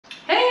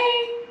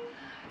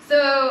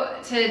So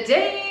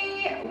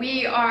today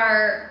we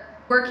are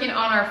working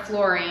on our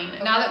flooring.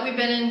 Now that we've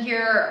been in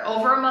here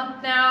over a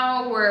month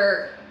now,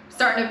 we're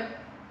starting to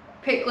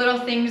pick little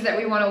things that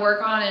we want to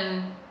work on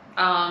and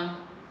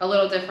a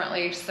little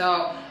differently.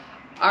 So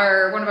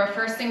one of our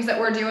first things that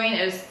we're doing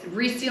is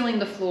resealing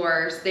the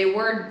floors. They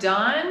were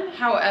done,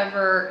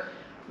 however,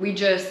 we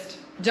just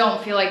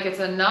don't feel like it's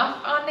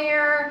enough on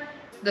there.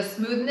 The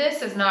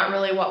smoothness is not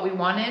really what we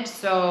wanted,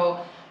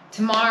 so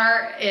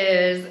Tamar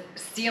is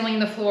sealing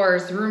the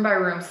floors room by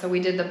room. So we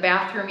did the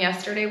bathroom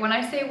yesterday. When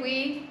I say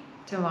we,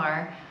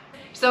 Tamar.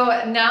 So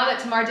now that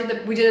Tamar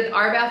we did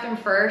our bathroom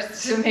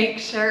first to make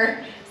sure,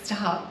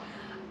 stop.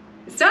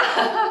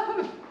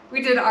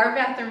 We did our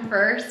bathroom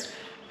first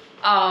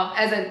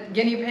as a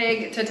guinea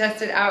pig to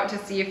test it out to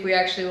see if we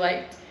actually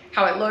liked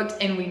how it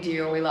looked, and we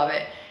do, we love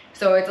it.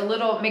 So it's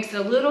makes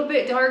it a little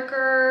bit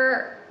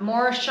darker,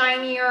 more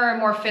shinier,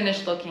 more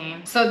finished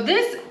looking. So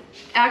this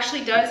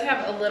actually does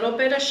have a little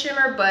bit of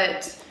shimmer,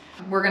 but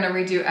we're gonna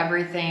redo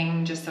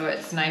everything just so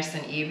it's nice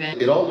and even.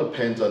 It all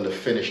depends on the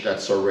finish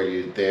that's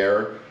already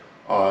there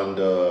on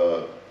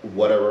the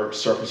whatever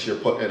surface you're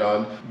putting it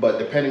on. But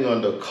depending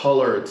on the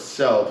color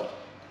itself,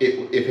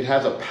 if it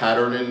has a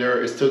pattern in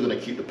there, it's still gonna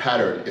keep the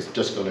pattern, it's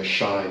just gonna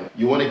shine.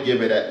 You wanna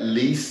give it at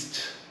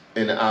least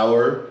an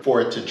hour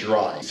for it to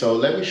dry. So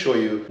let me show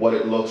you what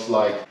it looks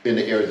like in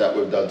the areas that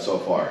we've done so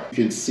far. You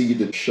can see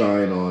the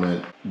shine on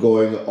it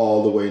going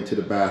all the way into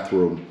the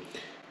bathroom.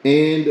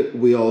 And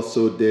we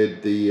also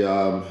did the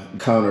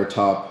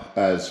countertop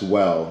as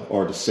well,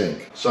 or the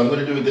sink. So I'm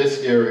gonna do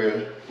this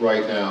area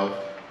right now,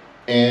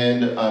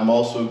 and I'm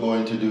also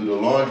going to do the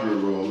laundry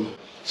room.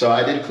 So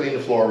I did clean the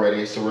floor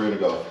already, so we're gonna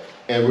go.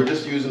 And we're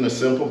just using a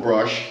simple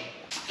brush.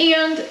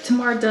 And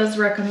Tamar does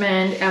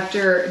recommend,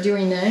 after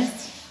doing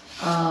this,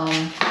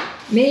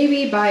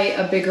 maybe buy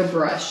a bigger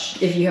brush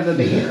if you have a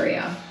big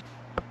area.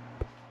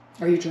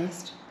 Are you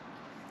dressed?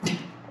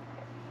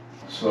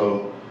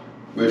 So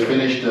we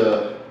finished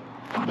the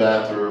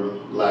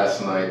bathroom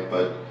last night,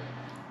 but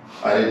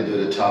I didn't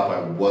do the top. I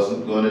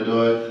wasn't going to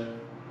do it,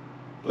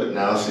 but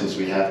now since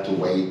we have to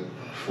wait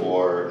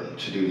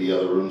to do the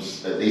other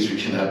rooms, at least we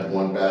can have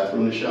one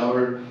bathroom to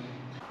shower.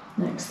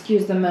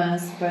 Excuse the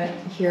mess, but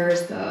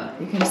here's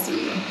you can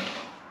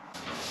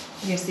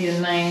see the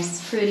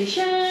nice pretty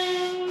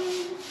shine.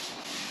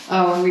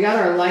 Oh, and we got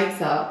our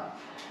lights up.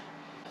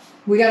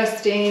 We got to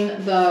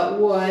stain the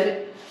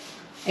wood,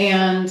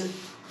 and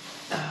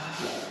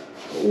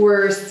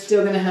we're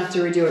still gonna have to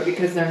redo it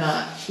because they're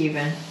not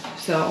even.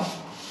 So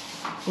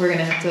we're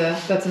gonna have to,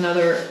 that's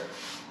another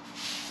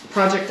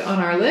project on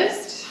our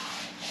list.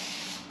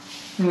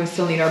 And we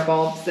still need our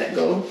bulbs that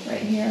go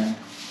right here.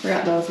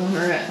 Forgot those when we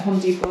were at Home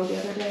Depot the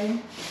other day.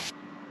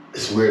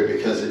 It's weird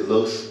because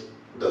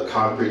the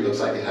concrete looks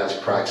like it has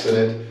cracks in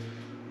it,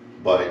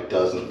 but it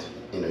doesn't.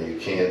 You know, you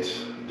can't,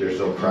 there's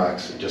no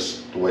cracks,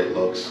 just the way it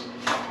looks.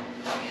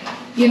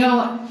 You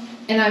know,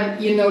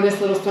 and you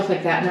notice little stuff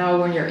like that now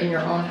when you're in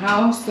your own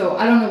house. So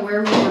I don't know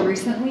where we were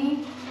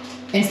recently,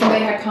 and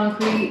somebody had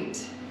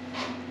concrete,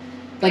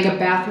 like a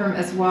bathroom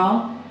as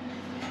well.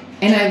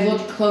 And I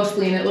looked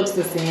closely and it looks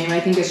the same.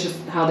 I think it's just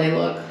how they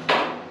look.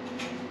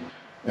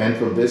 And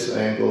from this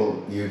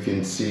angle, you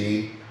can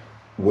see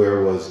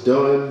where it was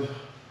done.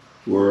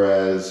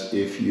 Whereas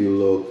if you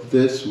look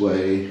this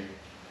way,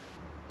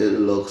 it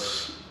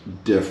looks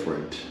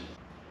different.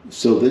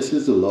 So this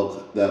is the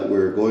look that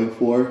we're going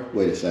for.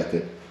 Wait a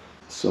second.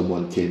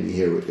 Someone came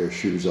here with their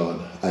shoes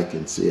on. I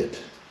can see it.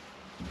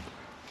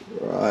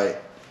 Right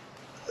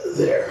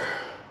there.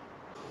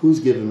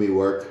 Who's giving me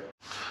work?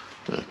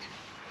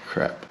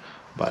 Crap.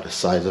 By the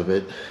size of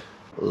it,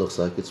 it looks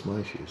like it's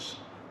my shoes.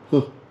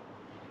 Huh.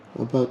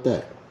 How about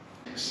that?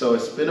 So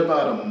it's been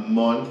about a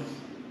month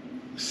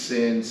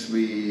since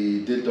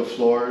we did the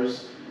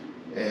floors,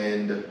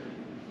 and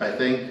I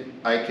think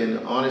I can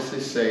honestly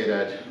say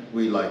that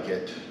we like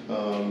it.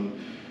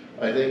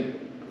 I think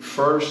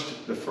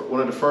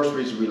one of the first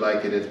reasons we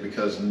like it is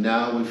because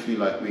now we feel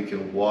like we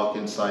can walk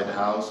inside the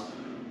house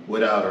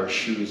without our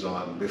shoes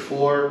on.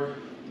 Before,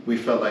 we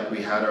felt like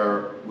we had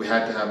to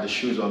have the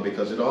shoes on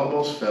because it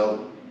almost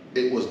felt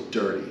it was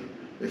dirty.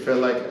 It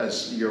felt like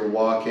as you're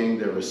walking,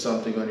 there was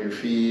something on your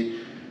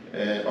feet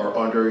or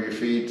under your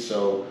feet.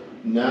 So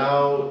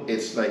now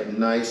it's like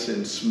nice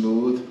and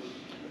smooth.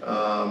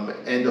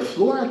 And the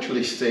floor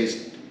actually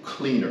stays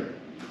cleaner.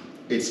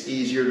 It's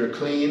easier to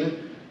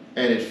clean,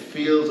 and it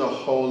feels a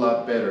whole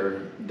lot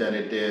better than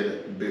it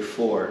did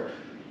before.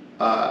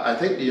 I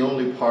think the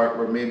only part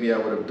where maybe I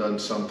would have done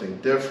something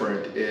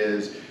different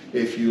is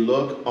if you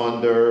look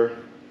under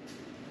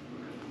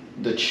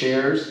the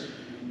chairs,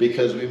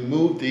 because we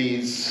moved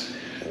these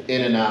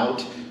in and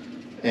out,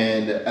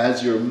 and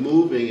as you're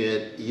moving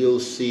it, you'll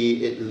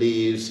see it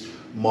leaves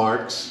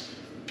marks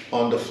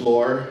on the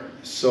floor.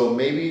 So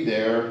maybe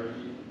there,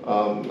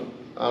 I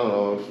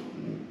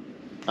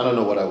don't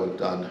know what I would have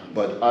done,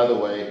 but either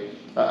way,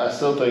 I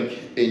still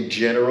think in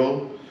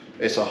general,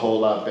 it's a whole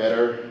lot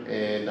better,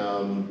 and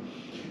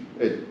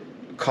it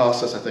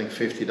cost us, I think,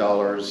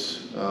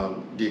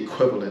 $50, the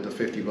equivalent of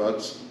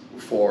 $50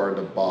 for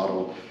the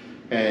bottle,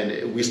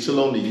 and we still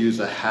only use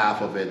a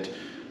half of it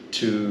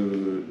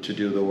to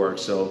do the work.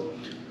 So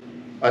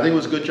I think it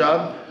was a good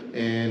job,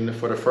 and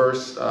for the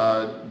first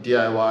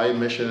DIY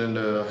mission in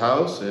the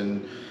house,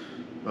 and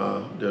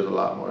there's a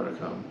lot more to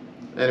come.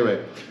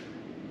 Anyway,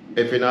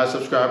 if you're not a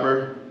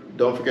subscriber,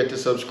 don't forget to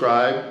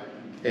subscribe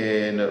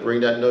and ring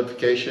that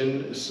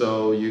notification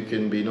so you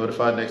can be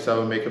notified next time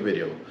I make a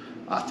video.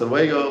 Hasta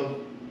luego!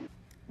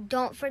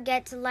 Don't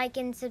forget to like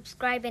and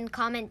subscribe and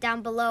comment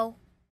down below.